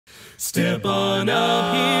Step on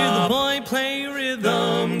up, hear the boy play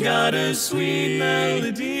rhythm. Got a sweet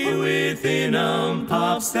melody within him.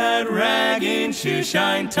 Pops that rag in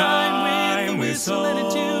shoeshine time with a whistle and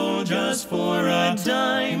a tune just for a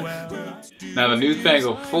dime. Now the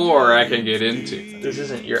Newfangled 4 I can get into. This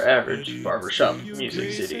isn't your average barbershop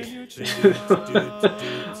music CD.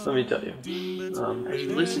 Let me tell you. As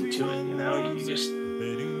you listen to it, you know,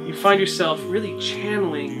 you find yourself really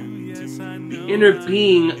channeling the inner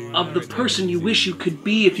being of the person you wish you could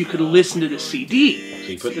be if you could listen to the CD.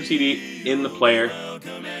 So you put the CD in the player,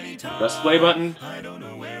 press the play button.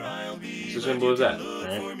 It's as simple as that.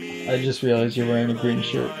 Right? I just realized you're wearing a green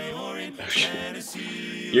shirt.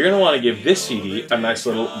 You're going to want to give this CD a nice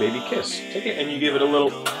little baby kiss. Take it and you give it a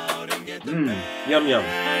little yum yum.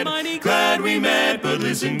 I'm mighty glad we met, but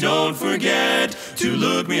listen, don't forget to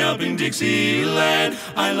look me up in Dixieland.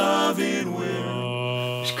 I love it when...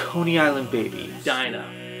 There's Coney Island Baby,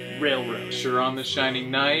 Dinah, Railroad, Sure on the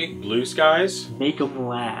Shining Night, Blue Skies, Make 'em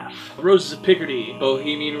Laugh, Roses of Picardy,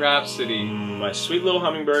 Bohemian Rhapsody, My Sweet Little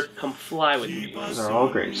Hummingbird. Come Fly With Me. Those are all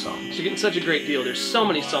great songs. You're getting such a great deal. There's so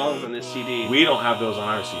many songs on this CD. We don't have those on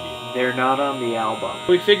our CD. They're not on the album.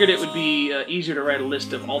 We figured it would be easier to write a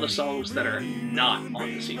list of all the songs that are not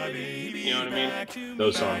on the CD. You know what I mean?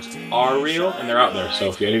 Those songs are real and they're out there, so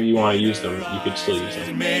if any of you want to use them, you could still use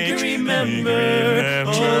them. Make you remember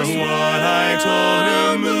just what I told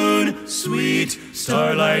her, moon, sweet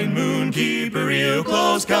starlight moon, keep her real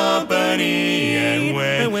close company.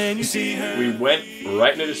 And when you see her, We went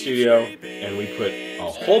right into the studio and we put a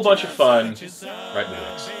whole bunch of fun right into the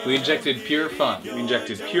mix. we injected pure fun We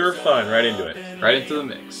injected pure fun right into it. right into the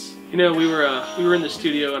mix. You know, we were in the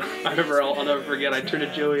studio, and I remember, I'll never forget, I turned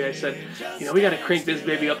to Joey, I said, you know, we gotta crank this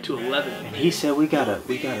baby up to 11. And he said we gotta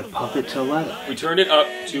pump it to 11. We turned it up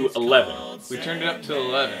to 11. We turned it up to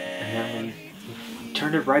 11. And then we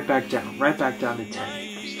turned it right back down to 10.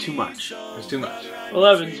 It's too much. It was too much.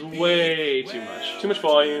 11's way too much. Too much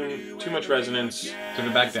volume, too much resonance. Turn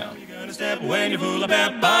it back down. step when you're full of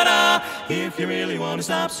pep. If you really want to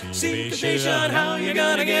stop syncopation, how you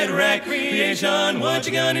gonna get recreation? What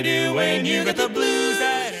you gonna do when you got the blues?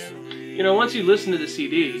 You know, once you listen to the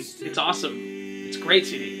CD, it's awesome. It's a great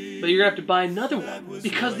CD. But you're gonna have to buy another one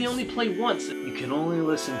because they only play once. You can only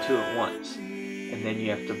listen to it once, and then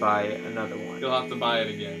you have to buy another one. You'll have to buy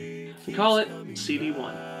it again. We call it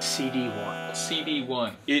CD1. CD1.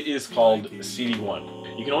 CD1. It is called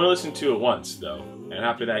CD1. You can only listen to it once, though, and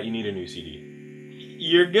after that you need a new CD.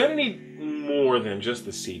 You're gonna need more than just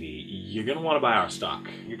the CD. You're gonna want to buy our stock.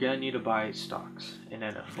 You're gonna need to buy stocks in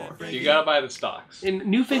NF4. You gotta buy the stocks. And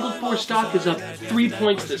Newfangled 4 stock is up 3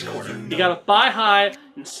 points this quarter. You gotta buy high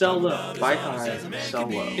and sell low. Buy high, sell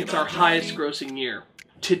low. It's our highest grossing year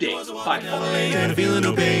to date, by far. And feeling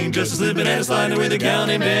no pain, just slipping and sliding with a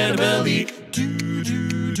counting band of elite.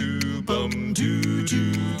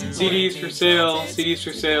 CDs for sale. CDs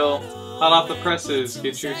for sale. Hot off the presses.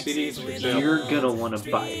 Get your CDs for sale. You're gonna want to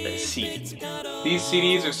buy the CD. These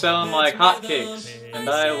CDs are selling like hotcakes, and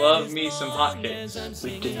I love me some hotcakes.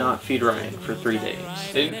 We did not feed Ryan for 3 days.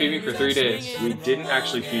 They didn't feed me for 3 days. We didn't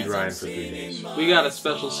actually feed Ryan for 3 days. We got a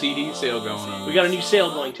special CD sale going on. We got a new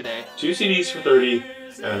sale going today. 2 CDs for $30,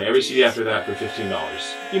 and then every CD after that for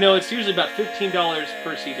 $15. You know, it's usually about $15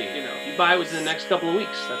 per CD. You know, if you buy it within the next couple of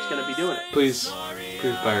weeks, that's gonna be doing it. Please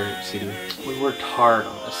buy our CD. We worked hard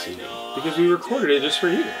on the CD. Because we recorded it just for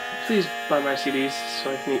you. Please buy my CDs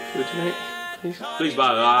so I can eat food tonight, please. Please buy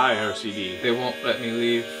our CD. They won't let me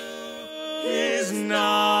leave. It's just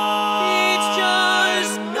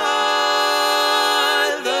not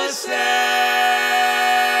the same.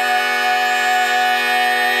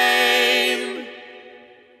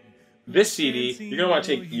 This CD, you're going to want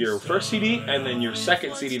to take your first CD and then your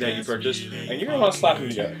second CD that you purchased, and you're going to want to slap them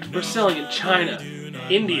together. We're selling in China,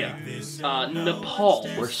 India, Nepal.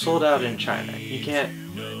 We're sold out in China. You can't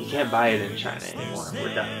buy it in China anymore.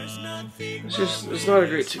 We're done. It's not a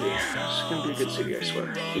great CD. It's gonna be a good CD, I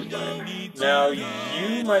swear. Please buy it. Now,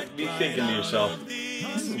 you might be thinking to yourself,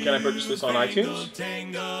 can I purchase this on iTunes?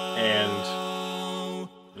 And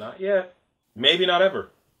not yet. Maybe not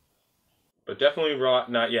ever. But definitely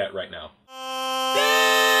not yet right now.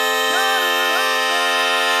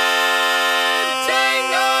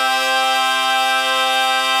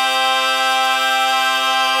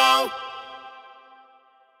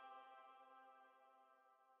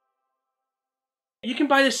 You can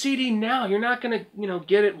buy the CD now. You're not gonna,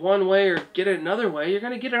 get it one way or get it another way. You're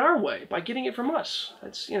gonna get it our way by getting it from us.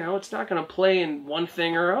 It's, it's not gonna play in one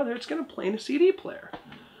thing or other. It's gonna play in a CD player.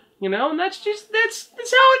 And that's how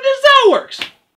it works.